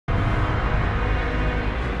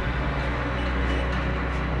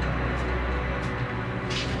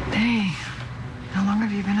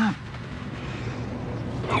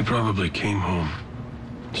probably came home,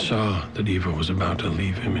 saw that Eva was about to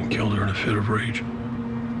leave him, and killed her in a fit of rage.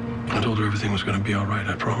 I told her everything was going to be all right.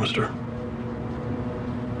 I promised her.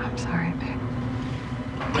 I'm sorry, babe.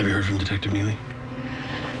 Have you heard from Detective Neely?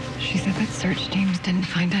 She said that search teams didn't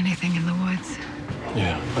find anything in the woods.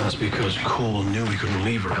 Yeah, that's because Cole knew we couldn't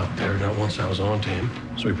leave her out there, not once I was on to him.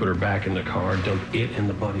 So we put her back in the car, dumped it and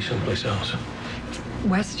the body someplace else.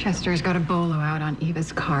 Westchester's got a bolo out on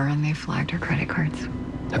Eva's car, and they flagged her credit cards.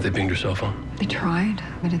 Have they pinged her cell phone? They tried,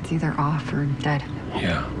 but it's either off or dead.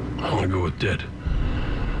 Yeah, I want to go with dead.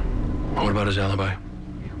 What about his alibi?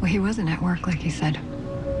 Well, he wasn't at work like he said.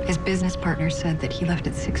 His business partner said that he left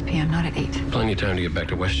at 6 p.m., not at 8. Plenty of time to get back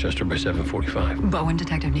to Westchester by 7:45. But when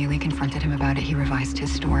Detective Neely confronted him about it, he revised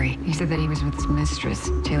his story. He said that he was with his mistress,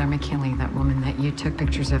 Taylor McKinley, that woman that you took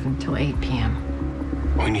pictures of until 8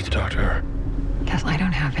 p.m. We need to talk to her. Cass, I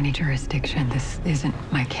don't have any jurisdiction. This isn't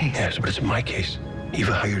my case. Yes, but it's my case.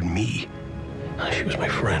 Eva hired me. She was my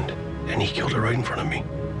friend, and he killed her right in front of me.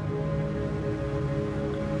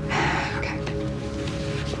 Okay.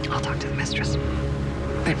 I'll talk to the mistress.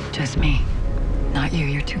 But just me, not you.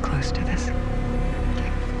 You're too close to this.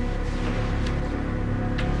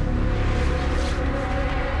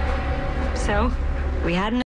 So, we had an